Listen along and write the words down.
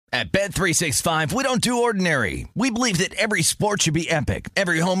At Bet365, we don't do ordinary. We believe that every sport should be epic.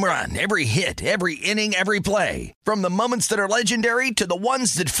 Every home run, every hit, every inning, every play. From the moments that are legendary to the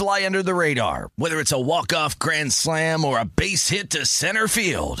ones that fly under the radar. Whether it's a walk-off grand slam or a base hit to center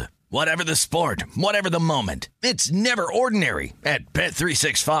field. Whatever the sport, whatever the moment. It's never ordinary at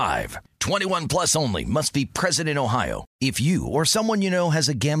Bet365. 21 plus only. Must be present in Ohio. If you or someone you know has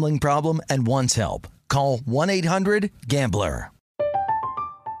a gambling problem and wants help, call 1-800-GAMBLER.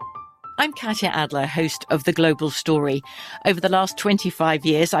 I'm Katya Adler, host of The Global Story. Over the last 25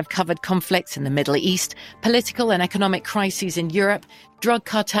 years, I've covered conflicts in the Middle East, political and economic crises in Europe, drug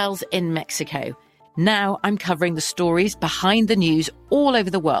cartels in Mexico. Now I'm covering the stories behind the news all over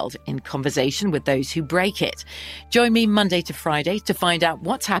the world in conversation with those who break it. Join me Monday to Friday to find out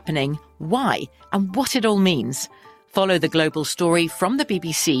what's happening, why, and what it all means. Follow The Global Story from the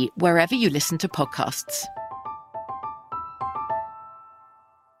BBC wherever you listen to podcasts.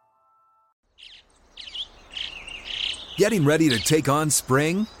 Getting ready to take on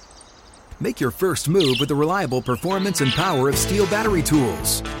spring? Make your first move with the reliable performance and power of Steel battery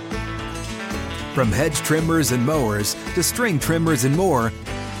tools. From hedge trimmers and mowers to string trimmers and more,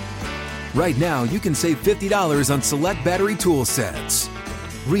 right now you can save $50 on select battery tool sets.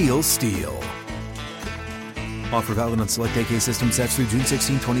 Real Steel. Offer valid on select AK system sets through June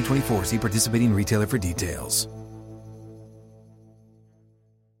 16, 2024. See participating retailer for details.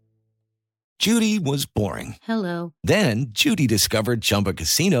 Judy was boring. Hello. Then Judy discovered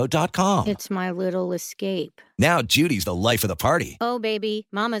ChumbaCasino.com. It's my little escape. Now Judy's the life of the party. Oh, baby,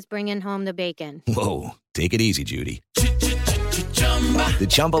 mama's bringing home the bacon. Whoa, take it easy, Judy. The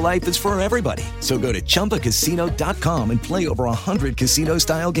Chumba life is for everybody. So go to ChumbaCasino.com and play over 100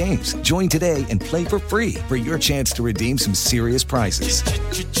 casino-style games. Join today and play for free for your chance to redeem some serious prizes.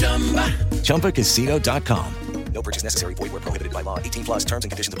 ChumbaCasino.com. No purchase necessary. Void where prohibited by law. 18 plus terms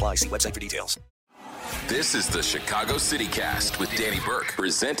and conditions apply. See website for details. This is the Chicago City Cast with Danny Burke,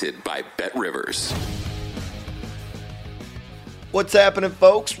 presented by Bet Rivers. What's happening,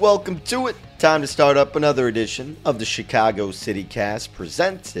 folks? Welcome to it. Time to start up another edition of the Chicago City Cast,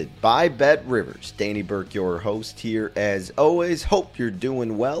 presented by Bet Rivers. Danny Burke, your host here as always. Hope you're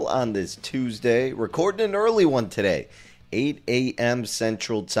doing well on this Tuesday. Recording an early one today, 8 a.m.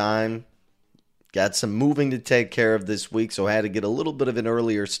 Central Time. Got some moving to take care of this week, so I had to get a little bit of an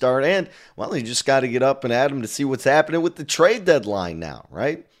earlier start. And, well, you just got to get up and at 'em to see what's happening with the trade deadline now,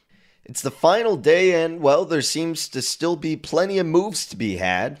 right? It's the final day, and, well, there seems to still be plenty of moves to be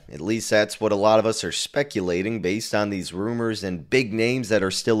had. At least that's what a lot of us are speculating based on these rumors and big names that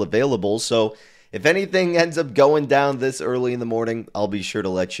are still available. So if anything ends up going down this early in the morning, I'll be sure to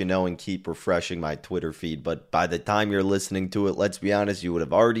let you know and keep refreshing my Twitter feed. But by the time you're listening to it, let's be honest, you would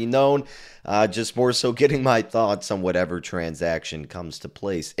have already known. Just more so getting my thoughts on whatever transaction comes to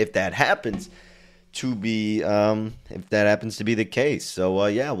place, if that happens to be the case. So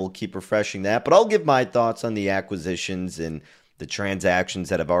yeah, we'll keep refreshing that. But I'll give my thoughts on the acquisitions and the transactions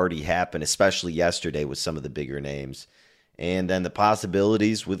that have already happened, especially yesterday with some of the bigger names. And then the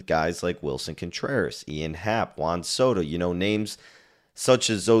possibilities with guys like Wilson Contreras, Ian Happ, Juan Soto, names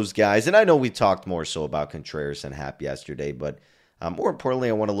such as those guys. And I know we talked more so about Contreras and Happ yesterday, but more importantly,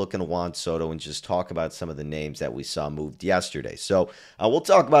 I want to look into Juan Soto and just talk about some of the names that we saw moved yesterday. So we'll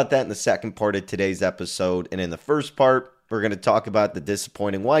talk about that in the second part of today's episode. And in the first part, we're going to talk about the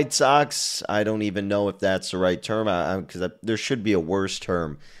disappointing White Sox. I don't even know if that's the right term, because there should be a worse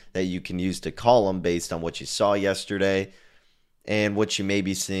term that you can use to call them based on what you saw yesterday and what you may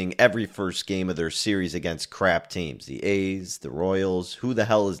be seeing every first game of their series against crap teams. The A's, the Royals, who the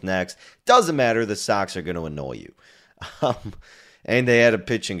hell is next? Doesn't matter. The Sox are going to annoy you. And they had a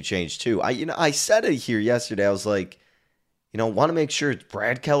pitching change too. I said it here yesterday. I was like, want to make sure it's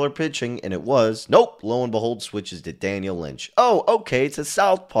Brad Keller pitching, and it was. Nope. Lo and behold, switches to Daniel Lynch. Oh, okay. It's a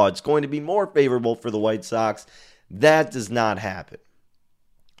southpaw. It's going to be more favorable for the White Sox. That does not happen.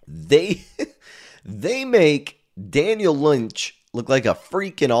 They make Daniel Lynch look like a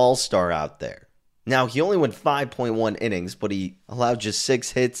freaking all-star out there. Now, he only went 5.1 innings, but he allowed just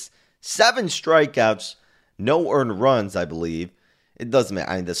 6 hits, 7 strikeouts, no earned runs, I believe. It doesn't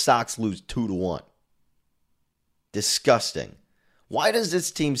matter. The Sox lose 2-1. Disgusting. Why does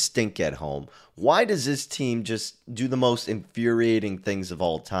this team stink at home? Why does this team just do the most infuriating things of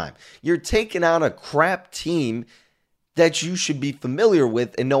all time? You're taking on a crap team that you should be familiar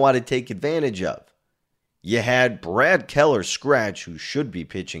with and know how to take advantage of. You had Brad Keller scratch, who should be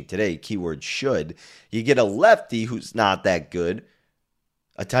pitching today, keyword should. You get a lefty who's not that good,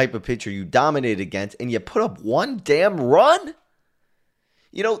 a type of pitcher you dominate against, and you put up one damn run?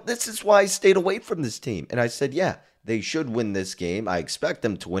 This is why I stayed away from this team. And I said, yeah, they should win this game. I expect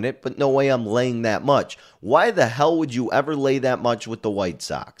them to win it, but no way I'm laying that much. Why the hell would you ever lay that much with the White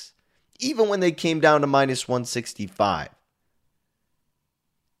Sox? Even when they came down to minus 165.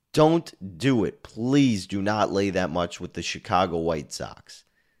 Don't do it. Please do not lay that much with the Chicago White Sox.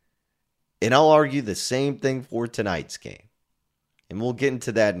 And I'll argue the same thing for tonight's game. And we'll get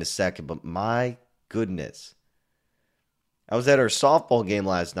into that in a second, but my goodness. I was at our softball game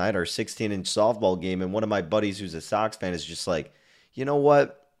last night, our 16-inch softball game, and one of my buddies who's a Sox fan is just like, you know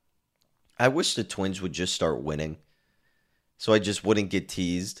what? I wish the Twins would just start winning so I just wouldn't get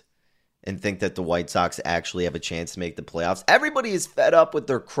teased and think that the White Sox actually have a chance to make the playoffs. Everybody is fed up with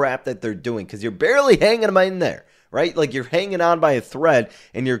their crap that they're doing because you're barely hanging them in there, right? Like you're hanging on by a thread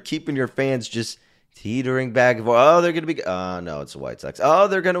and you're keeping your fans just teetering back and forth. Oh, they're going to be... Oh, no, it's the White Sox. Oh,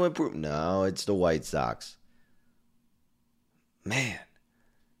 they're going to improve. No, it's the White Sox. Man.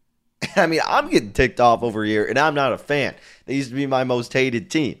 I mean, I'm getting ticked off over here, and I'm not a fan. They used to be my most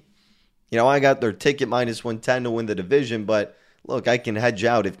hated team. You know, I got their ticket minus 110 to win the division, but look, I can hedge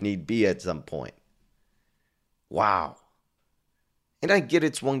out if need be at some point. Wow. And I get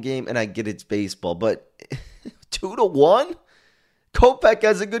it's one game, and I get it's baseball, but 2-1? Kopech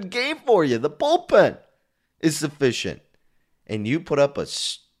has a good game for you. The bullpen is sufficient. And you put up a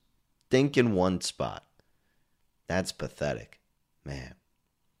stinking one spot. That's pathetic. Man.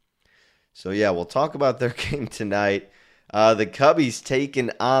 So, yeah, we'll talk about their game tonight. The Cubbies taking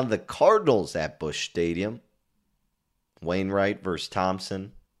on the Cardinals at Busch Stadium. Wainwright versus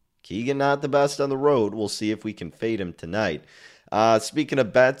Thompson. Keegan not the best on the road. We'll see if we can fade him tonight. Speaking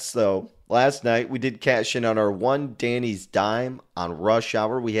of bets, though, last night we did cash in on our one Danny's Dime on Rush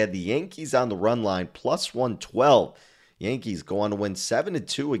Hour. We had the Yankees on the run line plus 112. Yankees go on to win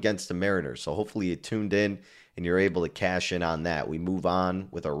 7-2 against the Mariners. So hopefully you tuned in and you're able to cash in on that. We move on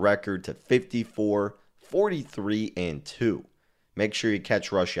with a record to 54, 43, and 2. Make sure you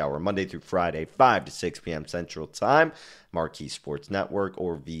catch Rush Hour Monday through Friday, 5 to 6 p.m. Central Time, Marquee Sports Network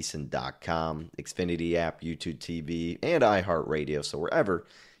or VSiN.com, Xfinity app, YouTube TV, and iHeartRadio, so wherever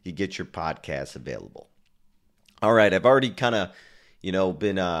you get your podcasts available. All right, I've already kind of,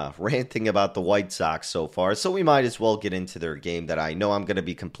 been ranting about the White Sox so far, so we might as well get into their game that I know I'm going to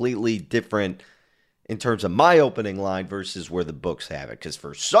be completely different in terms of my opening line versus where the books have it, because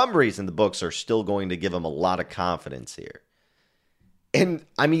for some reason the books are still going to give them a lot of confidence here. And,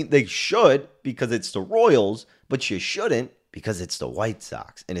 I mean, they should because it's the Royals, but you shouldn't because it's the White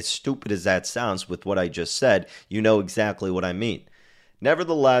Sox. And as stupid as that sounds with what I just said, you know exactly what I mean.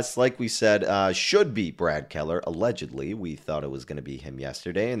 Nevertheless, like we said, should be Brad Keller. Allegedly, we thought it was going to be him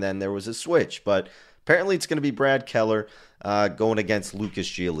yesterday, and then there was a switch. But apparently it's going to be Brad Keller going against Lucas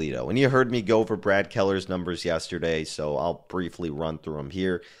Giolito. And you heard me go over Brad Keller's numbers yesterday, so I'll briefly run through them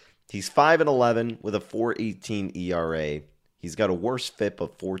here. He's 5-11 with a 4.18 ERA. He's got a worse FIP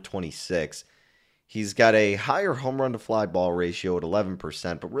of 4.26. He's got a higher home run to fly ball ratio at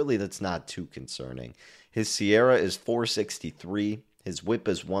 11%, but really that's not too concerning. His SIERA is 4.63. His WHIP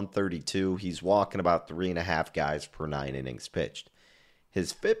is 1.32. He's walking about 3.5 guys per 9 innings pitched.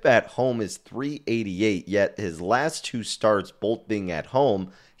 His FIP at home is 3.88, yet his last two starts, both being at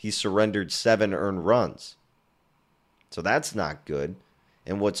home, he surrendered 7 earned runs. So that's not good.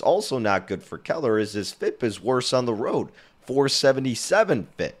 And what's also not good for Keller is his FIP is worse on the road. 4.77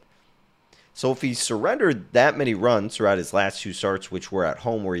 FIP. So if he surrendered that many runs throughout his last two starts, which were at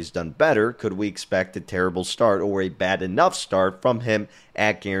home where he's done better, could we expect a terrible start or a bad enough start from him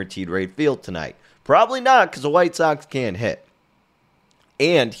at Guaranteed Rate Field tonight? Probably not, because the White Sox can't hit.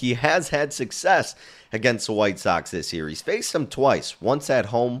 And he has had success against the White Sox this year. He's faced them twice, once at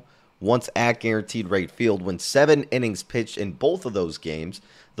home, once at Guaranteed Rate Field, when 7 innings pitched in both of those games.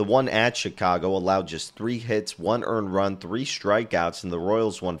 The one at Chicago allowed just 3 hits, 1 earned run, 3 strikeouts, and the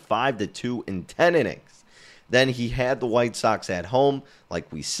Royals won 5-2 in 10 innings. Then he had the White Sox at home,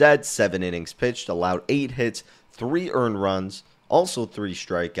 like we said, 7 innings pitched, allowed 8 hits, 3 earned runs, also 3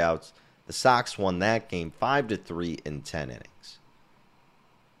 strikeouts. The Sox won that game 5-3 in 10 innings.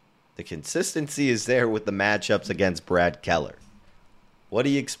 The consistency is there with the matchups against Brad Keller. What do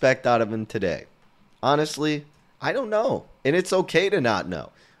you expect out of him today? Honestly, I don't know. And it's okay to not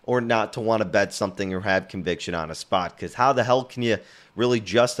know or not to want to bet something or have conviction on a spot, because how the hell can you really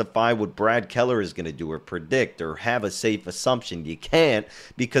justify what Brad Keller is going to do or predict or have a safe assumption? You can't,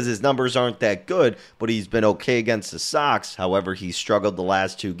 because his numbers aren't that good, but he's been okay against the Sox. However, he's struggled the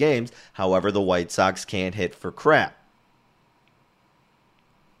last 2 games. However, the White Sox can't hit for crap.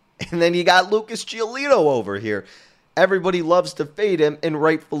 And then you got Lucas Giolito over here. Everybody loves to fade him, and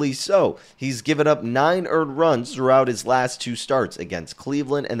rightfully so. He's given up 9 earned runs throughout his last 2 starts against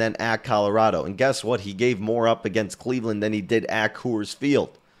Cleveland and then at Colorado. And guess what? He gave more up against Cleveland than he did at Coors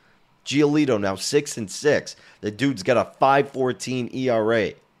Field. Giolito now 6-6. The dude's got a 5.14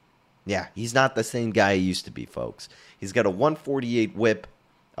 ERA. Yeah, he's not the same guy he used to be, folks. He's got a 148 whip,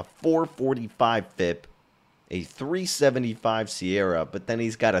 a 445 FIP, a 375 SIERA, but then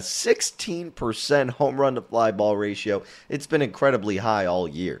he's got a 16% home run to fly ball ratio. It's been incredibly high all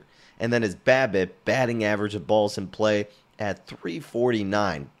year. And then his BABIP, batting average of balls in play, at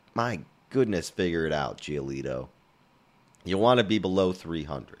 349. My goodness, figure it out, Giolito. You want to be below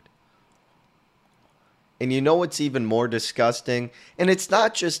 300. And you know what's even more disgusting? And it's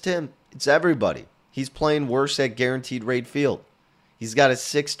not just him. It's everybody. He's playing worse at Guaranteed Rate Field. He's got a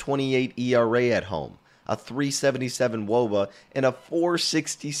 6.28 ERA at home, a 3.77 WOBA, and a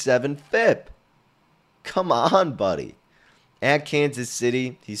 4.67 FIP. Come on, buddy. At Kansas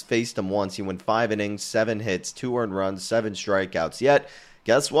City, he's faced them once. He went 5 innings, 7 hits, 2 earned runs, 7 strikeouts. Yet,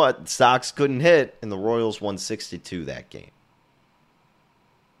 guess what? The Sox couldn't hit, and the Royals won 6-2 that game.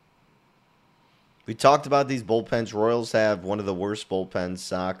 We talked about these bullpens. Royals have one of the worst bullpens.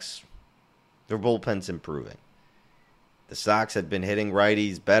 Sox, their bullpen's improving. The Sox have been hitting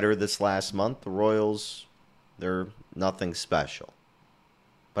righties better this last month. The Royals, they're nothing special.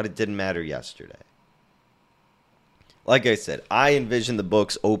 But it didn't matter yesterday. Like I said, I envision the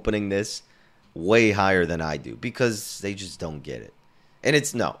books opening this way higher than I do because they just don't get it. And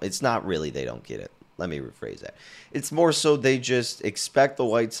it's not really they don't get it. Let me rephrase that. It's more so they just expect the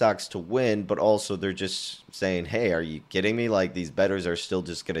White Sox to win, but also they're just saying, hey, are you kidding me? Like, these bettors are still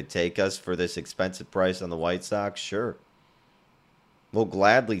just going to take us for this expensive price on the White Sox? Sure. We'll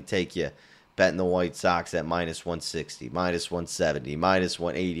gladly take you betting the White Sox at minus 160, minus 170, minus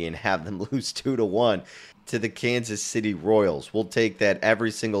 180, and have them lose 2-1 to the Kansas City Royals. We'll take that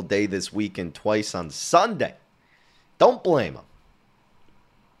every single day this weekend, twice on Sunday. Don't blame them.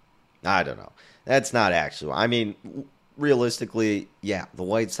 I don't know. That's not actually. I mean, realistically, yeah, the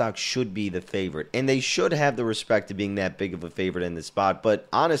White Sox should be the favorite. And they should have the respect to being that big of a favorite in this spot. But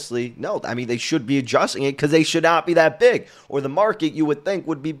honestly, no. I mean, they should be adjusting it because they should not be that big. Or the market, you would think,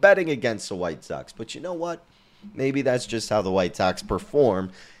 would be betting against the White Sox. But you know what? Maybe that's just how the White Sox perform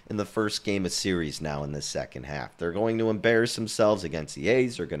in the first game of series now in the second half. They're going to embarrass themselves against the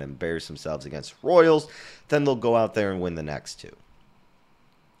A's. They're going to embarrass themselves against the Royals. Then they'll go out there and win the next 2.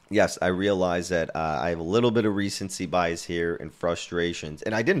 Yes, I realize that I have a little bit of recency bias here and frustrations.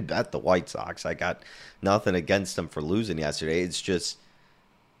 And I didn't bet the White Sox. I got nothing against them for losing yesterday. It's just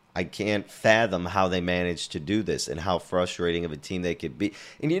I can't fathom how they managed to do this and how frustrating of a team they could be.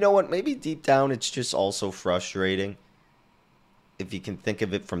 And you know what? Maybe deep down it's just also frustrating, if you can think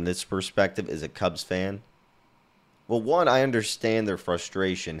of it from this perspective as a Cubs fan. Well, one, I understand their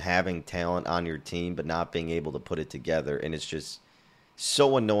frustration having talent on your team but not being able to put it together. And it's just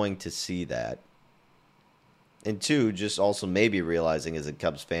so annoying to see that. And 2, just also maybe realizing as a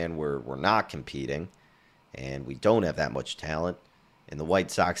Cubs fan we're not competing and we don't have that much talent, and the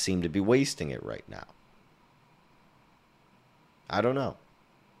White Sox seem to be wasting it right now. I don't know.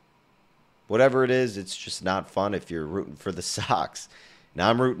 Whatever it is, it's just not fun if you're rooting for the Sox. And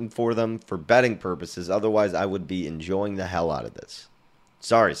I'm rooting for them for betting purposes. Otherwise, I would be enjoying the hell out of this.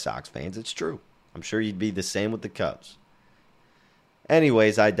 Sorry, Sox fans, it's true. I'm sure you'd be the same with the Cubs.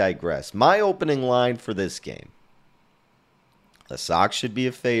 Anyways, I digress. My opening line for this game. The Sox should be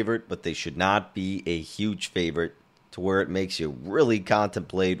a favorite, but they should not be a huge favorite to where it makes you really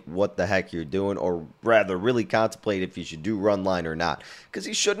contemplate what the heck you're doing, or rather really contemplate if you should do run line or not. Because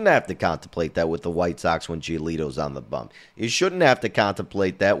you shouldn't have to contemplate that with the White Sox when Giolito's on the bump. You shouldn't have to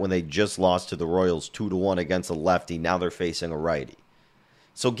contemplate that when they just lost to the Royals 2-1 against a lefty. Now they're facing a righty.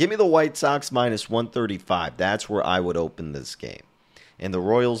 So give me the White Sox minus 135. That's where I would open this game. And the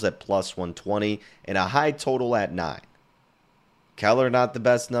Royals at plus 120, and a high total at 9. Keller not the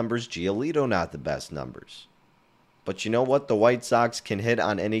best numbers, Giolito not the best numbers. But you know what? The White Sox can hit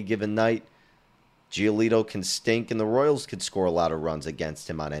on any given night. Giolito can stink, and the Royals could score a lot of runs against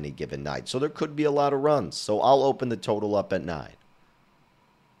him on any given night. So there could be a lot of runs. So I'll open the total up at 9.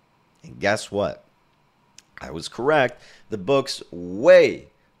 And guess what? I was correct. The book's way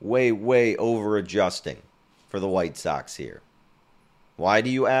over adjusting for the White Sox here. Why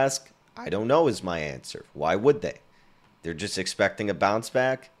do you ask? I don't know is my answer. Why would they? They're just expecting a bounce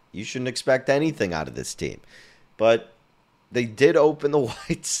back. You shouldn't expect anything out of this team. But they did open the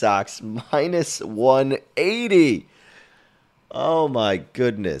White Sox minus 180. Oh my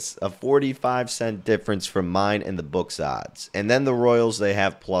goodness. A 45-cent difference from mine and the book's odds. And then the Royals, they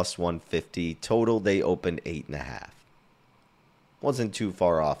have plus 150. Total, they opened 8.5. Wasn't too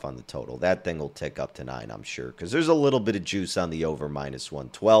far off on the total. That thing will tick up to 9, I'm sure, because there's a little bit of juice on the over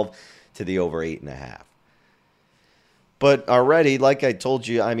 -112 to the over 8.5. But already, like I told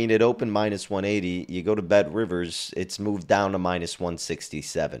you, I mean, it opened -180. You go to Bet Rivers, it's moved down to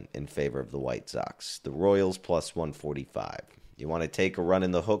 -167 in favor of the White Sox. The Royals +145. You want to take a run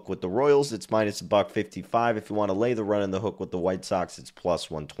in the hook with the Royals, it's -$1.55. If you want to lay the run in the hook with the White Sox, it's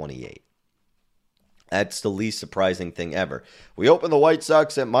 +128. That's the least surprising thing ever. We open the White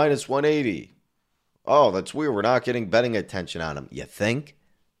Sox at -180. Oh, that's weird. We're not getting betting attention on them. You think?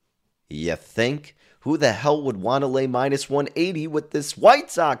 You think? Who the hell would want to lay -180 with this White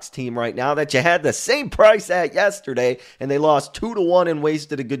Sox team right now that you had the same price at yesterday and they lost 2-1 and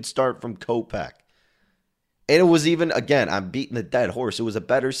wasted a good start from Kopech? And it was even, again, I'm beating the dead horse. It was a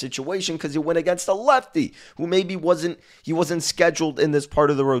better situation because you went against a lefty who maybe wasn't scheduled in this part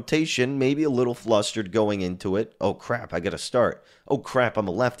of the rotation, maybe a little flustered going into it. Oh, crap, I got to start. Oh, crap, I'm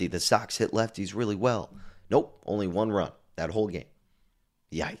a lefty. The Sox hit lefties really well. Nope, only 1 run that whole game.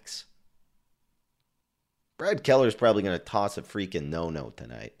 Yikes. Brad Keller's probably going to toss a freaking no-no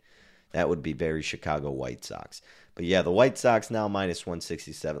tonight. That would be very Chicago White Sox. But yeah, the White Sox now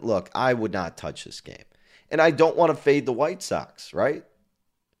 -167. Look, I would not touch this game. And I don't want to fade the White Sox, right?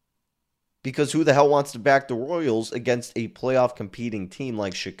 Because who the hell wants to back the Royals against a playoff competing team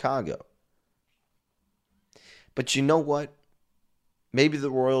like Chicago? But you know what? Maybe the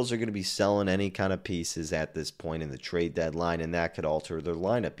Royals are going to be selling any kind of pieces at this point in the trade deadline, and that could alter their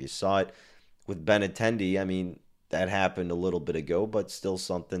lineup. You saw it with Benintendi. I mean, that happened a little bit ago, but still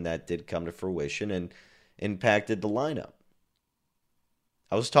something that did come to fruition and impacted the lineup.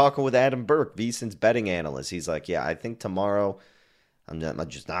 I was talking with Adam Burke, VSiN's betting analyst. He's like, yeah, I think tomorrow I'm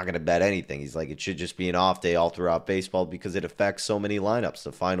just not going to bet anything. He's like, it should just be an off day all throughout baseball because it affects so many lineups,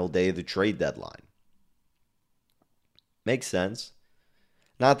 the final day of the trade deadline. Makes sense.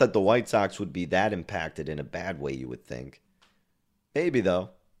 Not that the White Sox would be that impacted in a bad way, you would think. Maybe, though.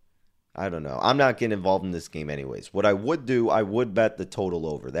 I don't know. I'm not getting involved in this game anyways. What I would do, I would bet the total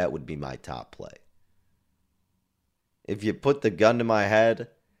over. That would be my top play. If you put the gun to my head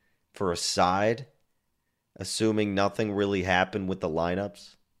for a side, assuming nothing really happened with the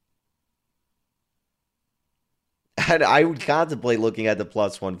lineups, and I would contemplate looking at the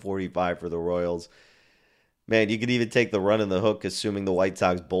 +145 for the Royals. Man, you could even take the run in the hook, assuming the White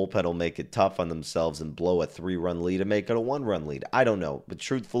Sox bullpen will make it tough on themselves and blow a 3-run lead and make it a 1-run lead. I don't know. But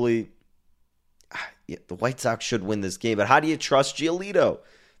truthfully, the White Sox should win this game. But how do you trust Giolito?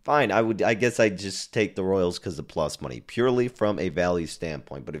 Fine, I guess I'd just take the Royals because of plus money, purely from a value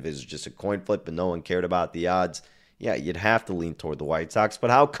standpoint. But if it was just a coin flip and no one cared about the odds, yeah, you'd have to lean toward the White Sox. But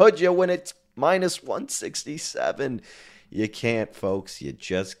how could you when it's -167? You can't, folks. You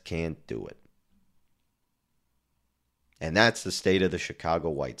just can't do it. And that's the state of the Chicago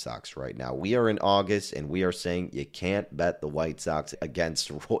White Sox right now. We are in August, and we are saying you can't bet the White Sox against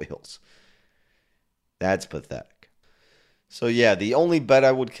the Royals. That's pathetic. So, yeah, the only bet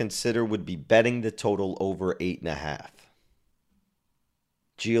I would consider would be betting the total over 8.5.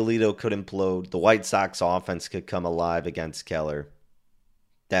 Giolito could implode. The White Sox offense could come alive against Keller.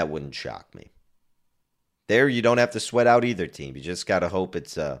 That wouldn't shock me. There, you don't have to sweat out either team. You just got to hope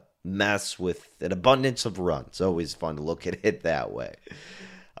it's a mess with an abundance of runs. Always fun to look at it that way.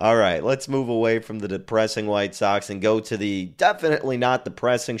 All right, let's move away from the depressing White Sox and go to the definitely not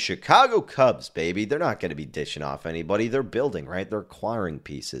depressing Chicago Cubs, baby. They're not going to be dishing off anybody. They're building, right? They're acquiring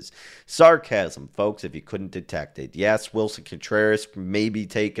pieces. Sarcasm, folks, if you couldn't detect it. Yes, Wilson Contreras may be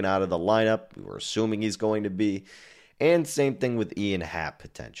taken out of the lineup. We were assuming he's going to be. And same thing with Ian Happ,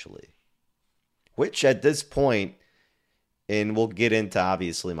 potentially. Which, at this point, and we'll get into,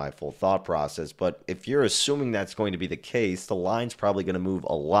 obviously, my full thought process, but if you're assuming that's going to be the case, the line's probably going to move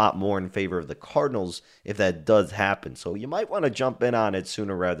a lot more in favor of the Cardinals if that does happen. So you might want to jump in on it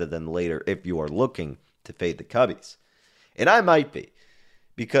sooner rather than later if you are looking to fade the Cubbies. And I might be,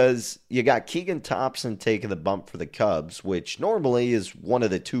 because you got Keegan Thompson taking the bump for the Cubs, which normally is one of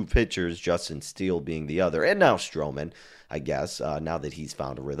the two pitchers, Justin Steele being the other, and now Stroman, I guess, now that he's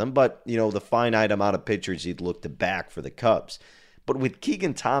found a rhythm. But, you know, the finite amount of pitchers you'd look to back for the Cubs. But with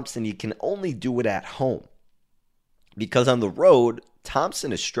Keegan Thompson, you can only do it at home. Because on the road,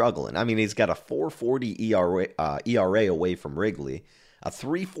 Thompson is struggling. I mean, he's got a 4.40 ERA away from Wrigley, a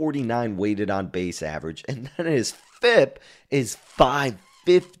 3.49 weighted on base average, and then his FIP is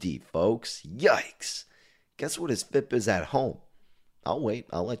 5.50, folks. Yikes. Guess what his FIP is at home? I'll wait.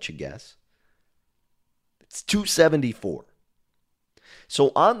 I'll let you guess. It's 274.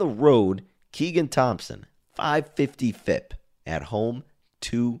 So on the road, Keegan Thompson, 550 FIP. At home,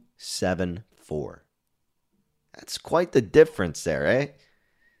 274. That's quite the difference there, eh?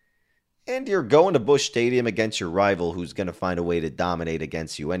 And you're going to Busch Stadium against your rival who's going to find a way to dominate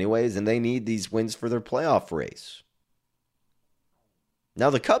against you anyways, and they need these wins for their playoff race. Now,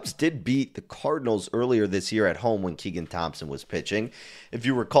 the Cubs did beat the Cardinals earlier this year at home when Keegan Thompson was pitching. If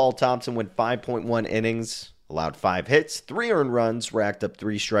you recall, Thompson went 5.1 innings, allowed 5 hits, 3 earned runs, racked up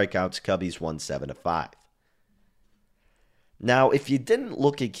 3 strikeouts. Cubbies won 7-5. Now, if you didn't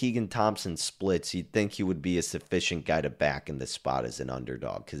look at Keegan Thompson's splits, you'd think he would be a sufficient guy to back in this spot as an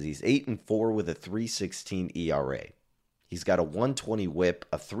underdog because he's 8-4 with a 3.16 ERA. He's got a 120 whip,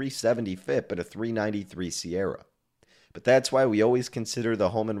 a 370 FIP, and a 393 SIERA. But that's why we always consider the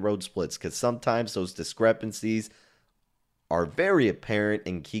home and road splits, because sometimes those discrepancies are very apparent,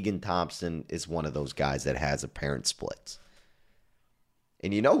 and Keegan Thompson is one of those guys that has apparent splits.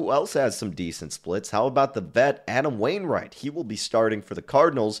 And you know who else has some decent splits? How about the vet Adam Wainwright? He will be starting for the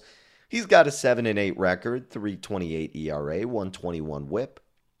Cardinals. He's got a 7-8 record, 3.28 ERA, 121 whip,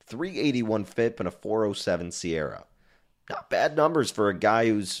 381 FIP, and a 407 SIERA. Not bad numbers for a guy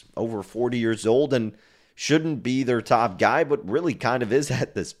who's over 40 years old and shouldn't be their top guy, but really kind of is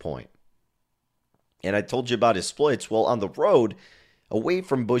at this point. And I told you about his splits. Well, on the road, away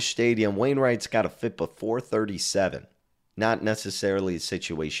from Busch Stadium, Wainwright's got a FIP of 437. Not necessarily a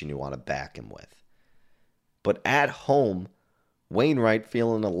situation you want to back him with. But at home, Wainwright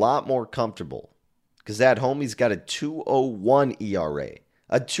feeling a lot more comfortable. Because at home, he's got a 2.01 ERA,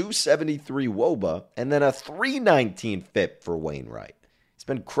 a 2.73 WOBA, and then a 3.19 FIP for Wainwright. He's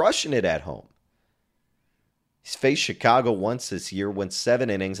been crushing it at home. He's faced Chicago once this year, went 7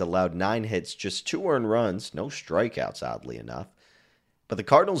 innings, allowed 9 hits, just 2 earned runs, no strikeouts, oddly enough. But the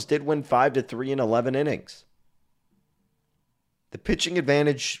Cardinals did win 5-3 in 11 innings. The pitching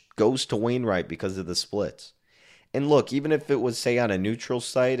advantage goes to Wainwright because of the splits. And look, even if it was, say, on a neutral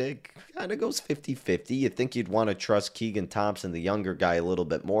site, it kind of goes 50-50. You'd think you'd want to trust Keegan Thompson, the younger guy, a little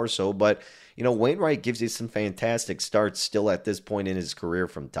bit more so. But, you know, Wainwright gives you some fantastic starts still at this point in his career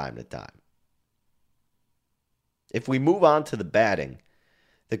from time to time. If we move on to the batting,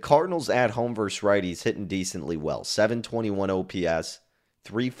 the Cardinals at home versus righties hitting decently well. 721 OPS,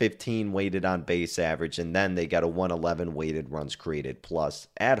 315 weighted on base average, and then they got a 111 weighted runs created plus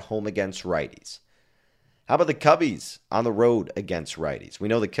at home against righties. How about the Cubbies on the road against righties? We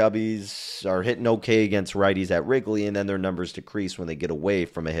know the Cubbies are hitting okay against righties at Wrigley, and then their numbers decrease when they get away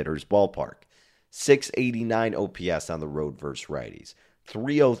from a hitter's ballpark. 689 OPS on the road versus righties.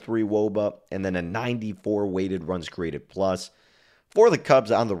 303 WOBA, and then a 94 weighted runs created plus for the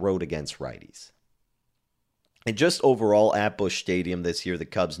Cubs on the road against righties. And just overall at Busch Stadium this year, the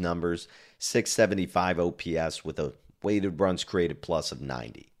Cubs numbers, 675 OPS with a weighted runs created plus of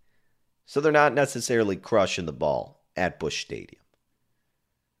 90. So they're not necessarily crushing the ball at Busch Stadium.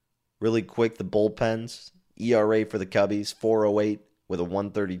 Really quick, the bullpens, ERA for the Cubbies, 4.08 with a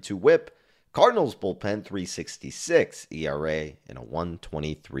 132 whip. Cardinals bullpen, 3.66 ERA and a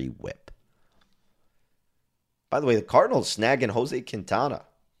 1.23 whip. By the way, the Cardinals snagging Jose Quintana.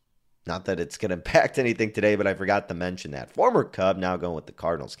 Not that it's going to impact anything today, but I forgot to mention that. Former Cub, now going with the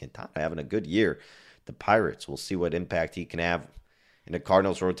Cardinals. Quintana having a good year. The Pirates, we'll see what impact he can have in the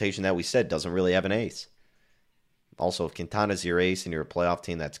Cardinals rotation that we said doesn't really have an ace. Also, if Quintana's your ace and you're a playoff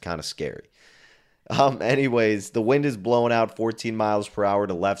team, that's kind of scary. Anyways, the wind is blowing out 14 miles per hour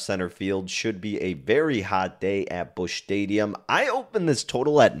to left center field. Should be a very hot day at Busch Stadium. I opened this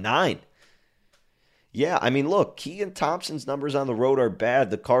total at 9. Yeah, I mean, look, Keegan Thompson's numbers on the road are bad.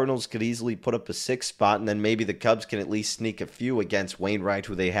 The Cardinals could easily put up a 6 spot, and then maybe the Cubs can at least sneak a few against Wainwright,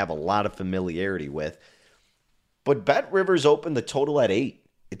 who they have a lot of familiarity with. But Bet Rivers opened the total at 8.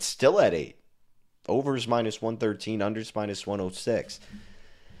 It's still at 8. Overs minus 113, unders minus 106.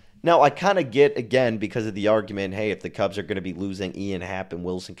 Now, I kind of get, again, because of the argument, hey, if the Cubs are going to be losing Ian Happ and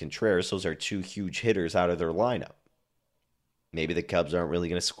Wilson Contreras, those are 2 huge hitters out of their lineup. Maybe the Cubs aren't really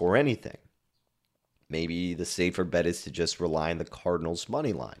going to score anything. Maybe the safer bet is to just rely on the Cardinals'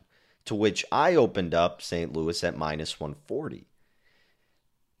 money line, to which I opened up St. Louis at minus 140.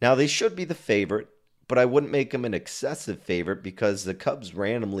 Now, they should be the favorite, but I wouldn't make them an excessive favorite because the Cubs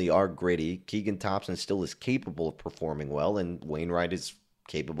randomly are gritty. Keegan Thompson still is capable of performing well, and Wainwright is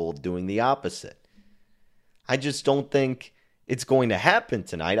capable of doing the opposite. I just don't think it's going to happen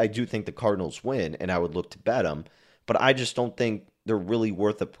tonight. I do think the Cardinals win, and I would look to bet them, but I just don't think they're really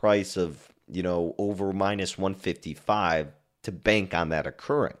worth the price of, you know, over minus 155 to bank on that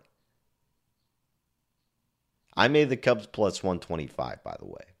occurring. I made the Cubs plus 125, by the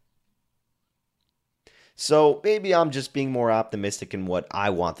way. So maybe I'm just being more optimistic in what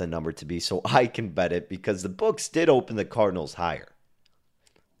I want the number to be so I can bet it, because the books did open the Cardinals higher.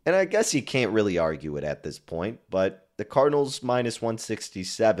 And I guess you can't really argue it at this point, but the Cardinals minus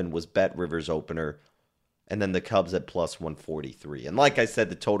 167 was BetRivers' opener, and then the Cubs at plus 143. And like I said,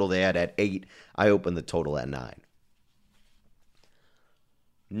 the total they had at 8, I opened the total at 9.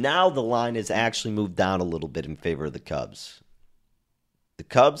 Now the line has actually moved down a little bit in favor of the Cubs. The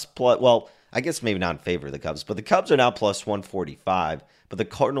Cubs, I guess maybe not in favor of the Cubs, but the Cubs are now plus 145, but the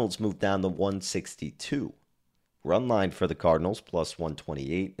Cardinals moved down to 162. Run line for the Cardinals, plus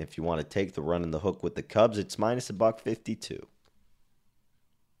 128. If you want to take the run in the hook with the Cubs, it's minus $1.52.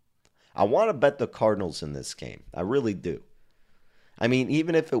 I want to bet the Cardinals in this game. I really do. I mean,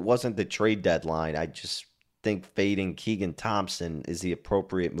 even if it wasn't the trade deadline, I just think fading Keegan Thompson is the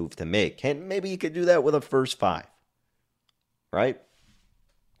appropriate move to make. And maybe you could do that with a first 5. Right?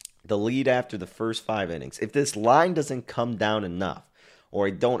 The lead after the first 5 innings. If this line doesn't come down enough, or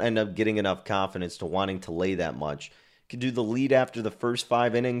I don't end up getting enough confidence to wanting to lay that much, you could do the lead after the first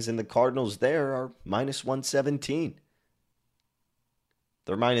 5 innings, and the Cardinals there are minus 117.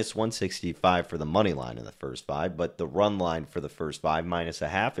 They're minus 165 for the money line in the first 5, but the run line for the first 5, minus a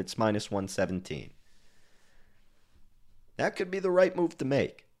half, it's minus 117. That could be the right move to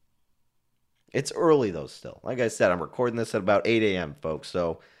make. It's early, though, still. Like I said, I'm recording this at about 8 a.m., folks,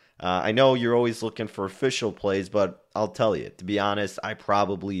 so I know you're always looking for official plays, but I'll tell you, to be honest, I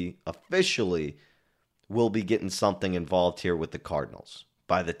probably officially will be getting something involved here with the Cardinals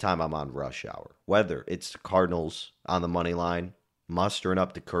by the time I'm on rush hour. Whether it's the Cardinals on the money line, mustering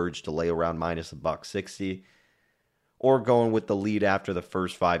up the courage to lay around minus $1.60, or going with the lead after the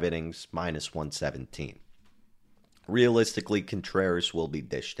first 5 innings, minus 117. Realistically, Contreras will be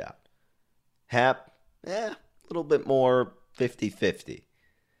dished out. Happ, a little bit more 50-50.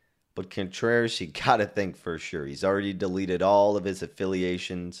 But Contreras, you got to think for sure. He's already deleted all of his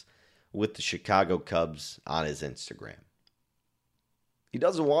affiliations with the Chicago Cubs on his Instagram. He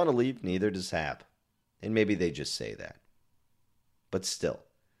doesn't want to leave, neither does Happ. And maybe they just say that. But still,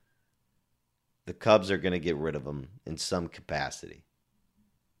 the Cubs are going to get rid of him in some capacity.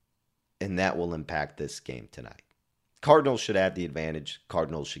 And that will impact this game tonight. Cardinals should have the advantage.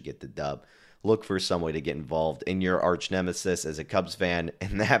 Cardinals should get the dub. Look for some way to get involved in your arch nemesis as a Cubs fan,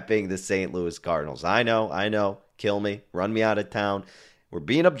 and that being the St. Louis Cardinals. I know. Kill me. Run me out of town. We're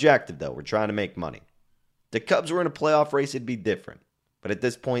being objective, though. We're trying to make money. The Cubs were in a playoff race, it'd be different. But at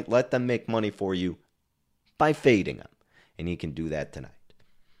this point, let them make money for you by fading them. And you can do that tonight.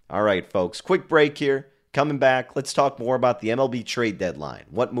 All right, folks. Quick break here. Coming back, let's talk more about the MLB trade deadline.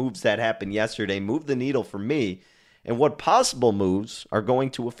 What moves that happened yesterday moved the needle for me, and what possible moves are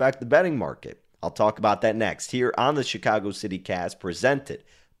going to affect the betting market. I'll talk about that next here on the Chicago City Cast, presented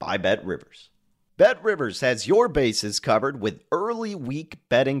by BetRivers. BetRivers has your bases covered with early week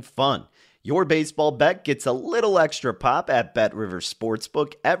betting fun. Your baseball bet gets a little extra pop at BetRivers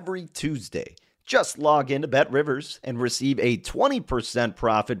Sportsbook every Tuesday. Just log into BetRivers and receive a 20%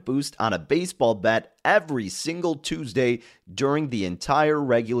 profit boost on a baseball bet every single Tuesday during the entire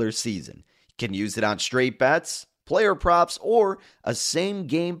regular season. You can use it on straight bets, player props, or a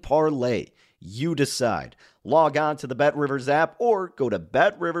same-game parlay. You decide. Log on to the BetRivers app or go to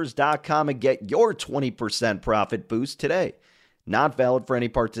BetRivers.com and get your 20% profit boost today. Not valid for any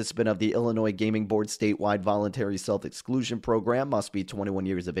participant of the Illinois Gaming Board statewide voluntary self-exclusion program. Must be 21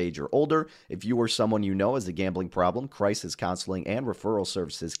 years of age or older. If you or someone you know has a gambling problem, crisis counseling and referral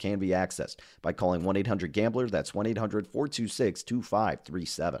services can be accessed by calling 1-800-GAMBLER. That's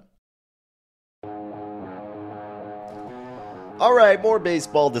 1-800-426-2537. All right, more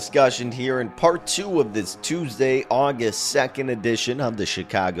baseball discussion here in part 2 of this Tuesday, August 2nd edition of the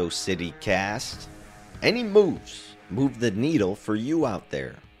Chicago City Cast. Any moves move the needle for you out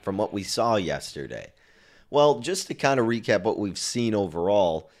there from what we saw yesterday? Well, just to kind of recap what we've seen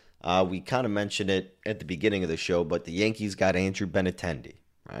overall, we kind of mentioned it at the beginning of the show, but the Yankees got Andrew Benintendi,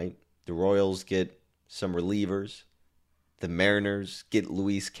 right? The Royals get some relievers. The Mariners get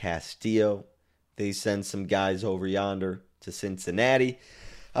Luis Castillo. They send some guys over yonder to Cincinnati.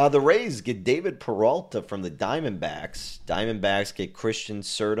 The Rays get David Peralta from the Diamondbacks. Diamondbacks get Christian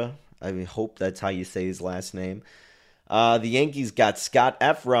Cerda. I hope that's how you say his last name. The Yankees got Scott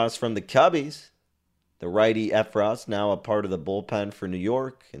Effross from the Cubbies. The righty Effross, now a part of the bullpen for New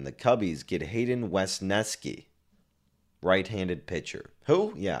York. And the Cubbies get Hayden Wesneski, right-handed pitcher.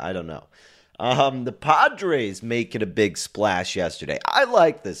 Who? Yeah, I don't know. The Padres making a big splash yesterday. I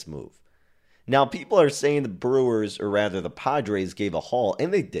like this move. Now, people are saying the Brewers, or rather the Padres, gave a haul,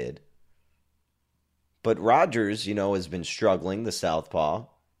 and they did. But Rogers, has been struggling, the southpaw.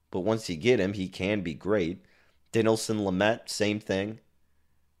 But once you get him, he can be great. Dinelson Lamet, same thing.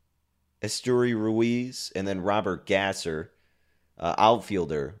 Esteury Ruiz, and then Robert Gasser.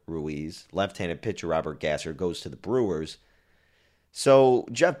 outfielder Ruiz. Left-handed pitcher Robert Gasser goes to the Brewers. So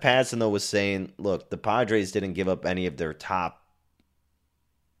Jeff Passan, though, was saying, look, the Padres didn't give up any of their top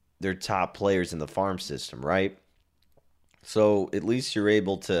players in the farm system, right? So at least you're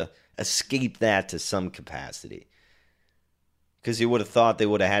able to escape that to some capacity. Because you would have thought they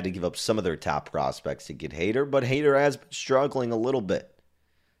would have had to give up some of their top prospects to get Hader, but Hader has been struggling a little bit.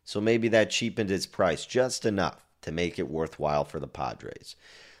 So maybe that cheapened his price just enough to make it worthwhile for the Padres.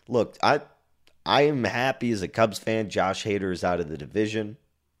 Look, I am happy as a Cubs fan Josh Hader is out of the division.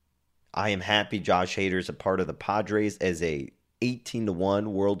 I am happy Josh Hader is a part of the Padres as a 18-1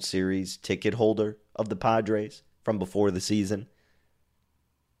 World Series ticket holder of the Padres from before the season.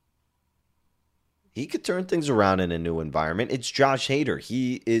 He could turn things around in a new environment. It's Josh Hader.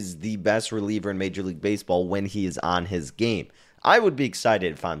 He is the best reliever in Major League Baseball when he is on his game. I would be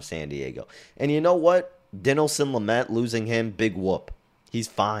excited if I'm San Diego. And you know what? Dinelson Lamet, losing him, big whoop. He's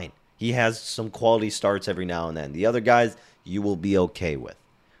fine. He has some quality starts every now and then. The other guys, you will be okay with.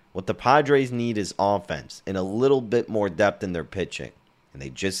 What the Padres need is offense and a little bit more depth in their pitching. And they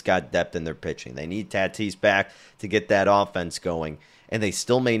just got depth in their pitching. They need Tatis back to get that offense going. And they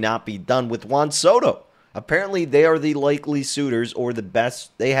still may not be done with Juan Soto. Apparently, they are the likely suitors or the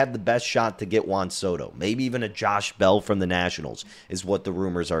best. They have the best shot to get Juan Soto. Maybe even a Josh Bell from the Nationals is what the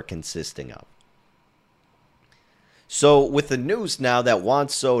rumors are consisting of. So with the news now that Juan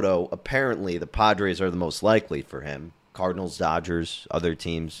Soto, apparently the Padres are the most likely for him. Cardinals, Dodgers, other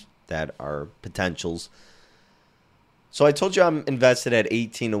teams that are potentials. So I told you I'm invested at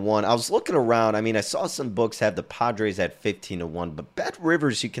 18-1. I was looking around. I mean, I saw some books have the Padres at 15-1, but Bet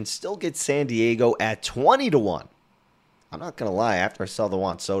Rivers, you can still get San Diego at 20-1. I'm not going to lie. After I saw the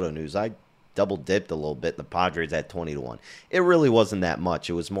Juan Soto news, I double dipped a little bit. The Padres at 20-1. It really wasn't that much.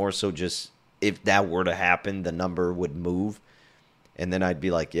 It was more so just if that were to happen, the number would move. And then I'd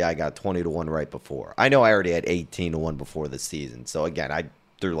be like, yeah, I got 20-1 right before. I know I already had 18-1 before the season. So again, I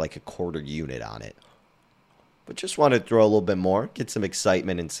threw like a quarter unit on it. But just want to throw a little bit more, get some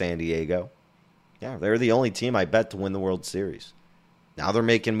excitement in San Diego. Yeah, they're the only team I bet to win the World Series. Now they're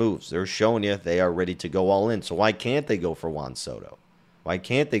making moves. They're showing you they are ready to go all in. So why can't they go for Juan Soto? Why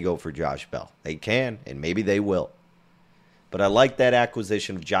can't they go for Josh Bell? They can, and maybe they will. But I like that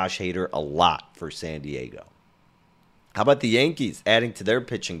acquisition of Josh Hader a lot for San Diego. How about the Yankees adding to their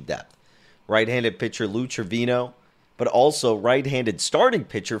pitching depth? Right-handed pitcher Lou Trevino, but also right-handed starting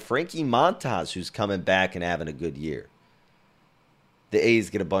pitcher Frankie Montas, who's coming back and having a good year. The A's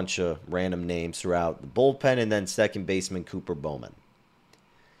get a bunch of random names throughout the bullpen, and then second baseman Cooper Bowman.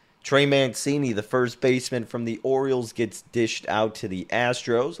 Trey Mancini, the first baseman from the Orioles, gets dished out to the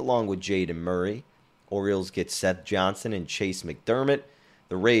Astros, along with Jaden Murray. Orioles get Seth Johnson and Chase McDermott.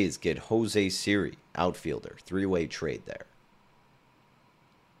 The Rays get Jose Siri, outfielder. Three-way trade there.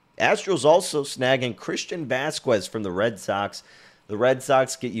 Astros also snagging Christian Vasquez from the Red Sox. The Red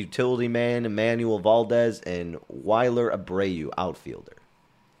Sox get utility man Emmanuel Valdez and Weiler Abreu, outfielder.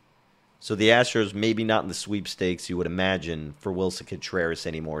 So the Astros maybe not in the sweepstakes you would imagine for Wilson Contreras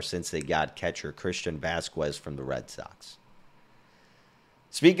anymore since they got catcher Christian Vasquez from the Red Sox.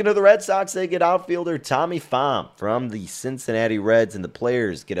 Speaking of the Red Sox, they get outfielder Tommy Pham from the Cincinnati Reds, and the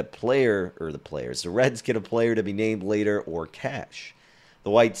Reds get a player to be named later or cash. The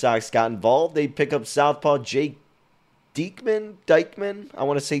White Sox got involved. They pick up southpaw Jake Dykman. I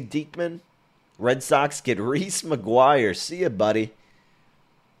want to say Diekman. Red Sox get Reese McGuire. See ya, buddy.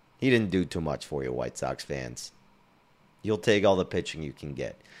 He didn't do too much for you, White Sox fans. You'll take all the pitching you can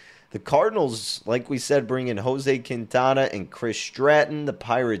get. The Cardinals, like we said, bring in Jose Quintana and Chris Stratton. The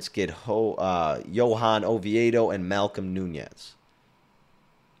Pirates get Johan Oviedo and Malcolm Nunez.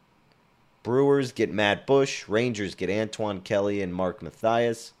 Brewers get Matt Bush. Rangers get Antoine Kelly and Mark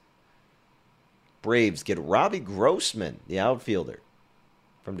Mathias. Braves get Robbie Grossman, the outfielder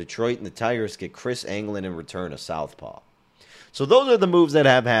from Detroit. And the Tigers get Chris Anglin in return, a southpaw. So those are the moves that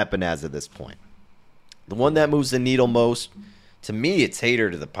have happened as of this point. The one that moves the needle most, to me, it's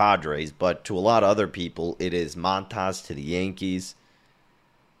Hader to the Padres, but to a lot of other people, it is Montas to the Yankees.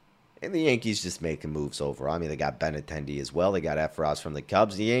 And the Yankees just making moves over. I mean, they got Benintendi as well. They got Efros from the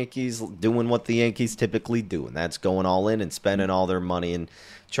Cubs. The Yankees doing what the Yankees typically do, and that's going all in and spending all their money and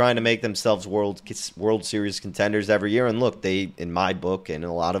trying to make themselves World Series contenders every year. And look, they, in my book and in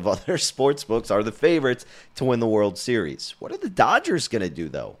a lot of other sports books, are the favorites to win the World Series. What are the Dodgers going to do,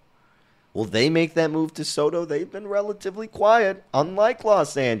 though? Will they make that move to Soto? They've been relatively quiet, unlike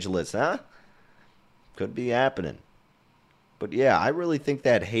Los Angeles, huh? Could be happening. But yeah, I really think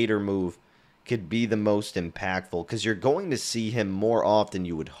that Hader move could be the most impactful because you're going to see him more often,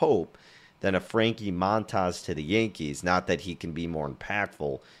 you would hope, than a Frankie Montas to the Yankees. Not that he can be more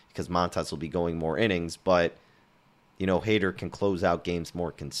impactful, because Montas will be going more innings, but, Hader can close out games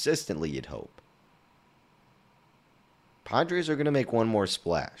more consistently, you'd hope. Padres are going to make one more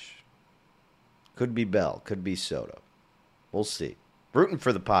splash. Could be Bell, could be Soto. We'll see. Rooting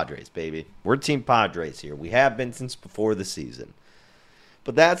for the Padres, baby. We're Team Padres here. We have been since before the season.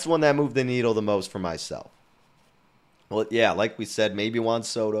 But that's one that moved the needle the most for myself. Well, yeah, like we said, maybe Juan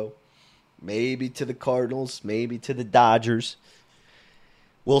Soto. Maybe to the Cardinals. Maybe to the Dodgers.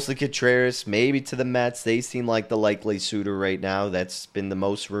 Willson Contreras, maybe to the Mets. They seem like the likely suitor right now. That's been the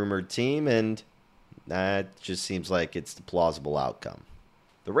most rumored team, and that just seems like it's the plausible outcome.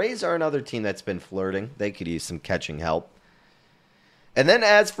 The Rays are another team that's been flirting. They could use some catching help. And then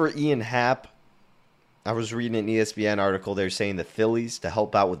as for Ian Happ, I was reading an ESPN article. They're saying the Phillies to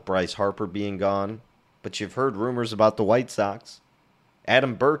help out with Bryce Harper being gone. But you've heard rumors about the White Sox.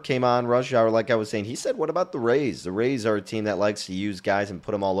 Adam Burke came on Rush Hour, like I was saying. He said, what about the Rays? The Rays are a team that likes to use guys and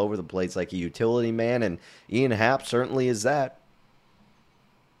put them all over the place like a utility man, and Ian Happ certainly is that.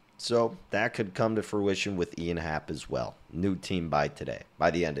 So that could come to fruition with Ian Happ as well. New team by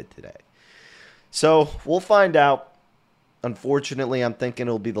the end of today. So we'll find out. Unfortunately, I'm thinking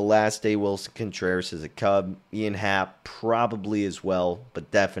it'll be the last day Willson Contreras is a Cub. Ian Happ probably as well,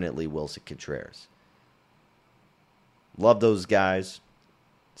 but definitely Willson Contreras. Love those guys,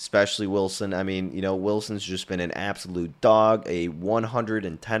 especially Wilson. I mean, Wilson's just been an absolute dog, a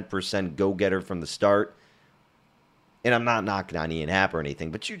 110% go-getter from the start. And I'm not knocking on Ian Happ or anything,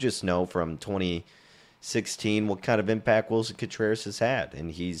 but you just know from 2016 what kind of impact Willson Contreras has had,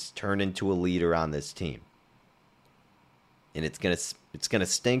 and he's turned into a leader on this team. And it's gonna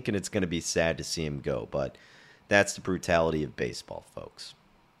stink, and it's gonna be sad to see him go, but that's the brutality of baseball, folks.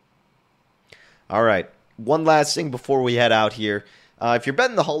 All right, one last thing before we head out here. If you're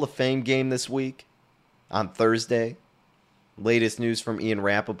betting the Hall of Fame game this week on Thursday, latest news from Ian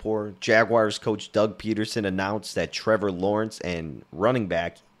Rappaport. Jaguars coach Doug Peterson announced that Trevor Lawrence and running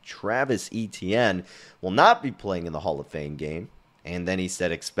back Travis Etienne will not be playing in the Hall of Fame game. And then he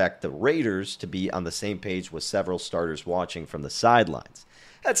said expect the Raiders to be on the same page with several starters watching from the sidelines.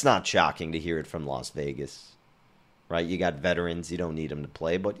 That's not shocking to hear it from Las Vegas, right? You got veterans, you don't need them to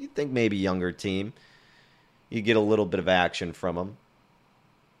play, but you think maybe younger team, you get a little bit of action from them.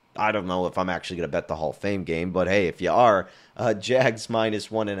 I don't know if I'm actually going to bet the Hall of Fame game, but hey, if you are, Jags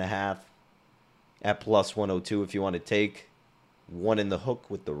 -1.5 at +102 if you want to take one in the hook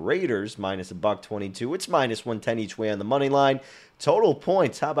with the Raiders, -$1.22. It's -110 each way on the money line. Total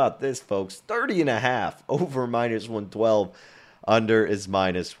points, how about this, folks? 30.5 over -112. Under is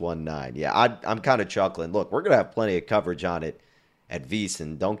 -109. Yeah, I'm kind of chuckling. Look, we're going to have plenty of coverage on it at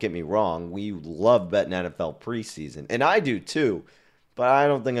VSiN. Don't get me wrong. We love betting NFL preseason, and I do too, but I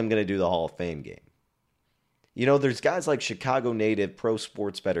don't think I'm going to do the Hall of Fame game. There's guys like Chicago native pro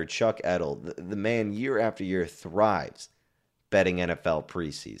sports bettor Chuck Edel. The man year after year thrives betting NFL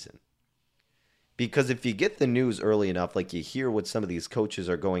preseason. Because if you get the news early enough, like you hear what some of these coaches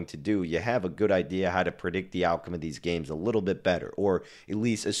are going to do, you have a good idea how to predict the outcome of these games a little bit better, or at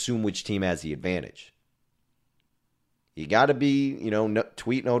least assume which team has the advantage. You got to be,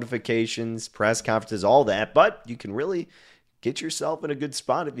 tweet notifications, press conferences, all that, but you can really get yourself in a good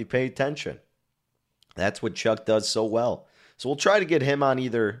spot if you pay attention. That's what Chuck does so well. So we'll try to get him on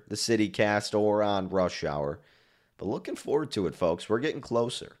either the CityCast or on Rush Hour. But looking forward to it, folks. We're getting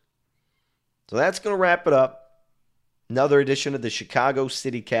closer. So that's going to wrap it up. Another edition of the Chicago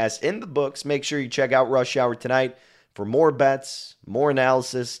CityCast in the books. Make sure you check out Rush Hour tonight for more bets, more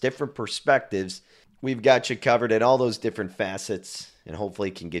analysis, different perspectives. We've got you covered in all those different facets, and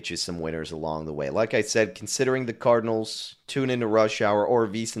hopefully can get you some winners along the way. Like I said, considering the Cardinals, tune into Rush Hour or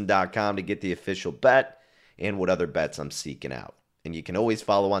VSiN.com to get the official bet and what other bets I'm seeking out. And you can always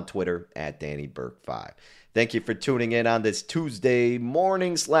follow on Twitter at DannyBurke5. Thank you for tuning in on this Tuesday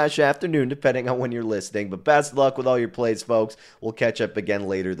morning/afternoon, depending on when you're listening. But best of luck with all your plays, folks. We'll catch up again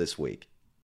later this week.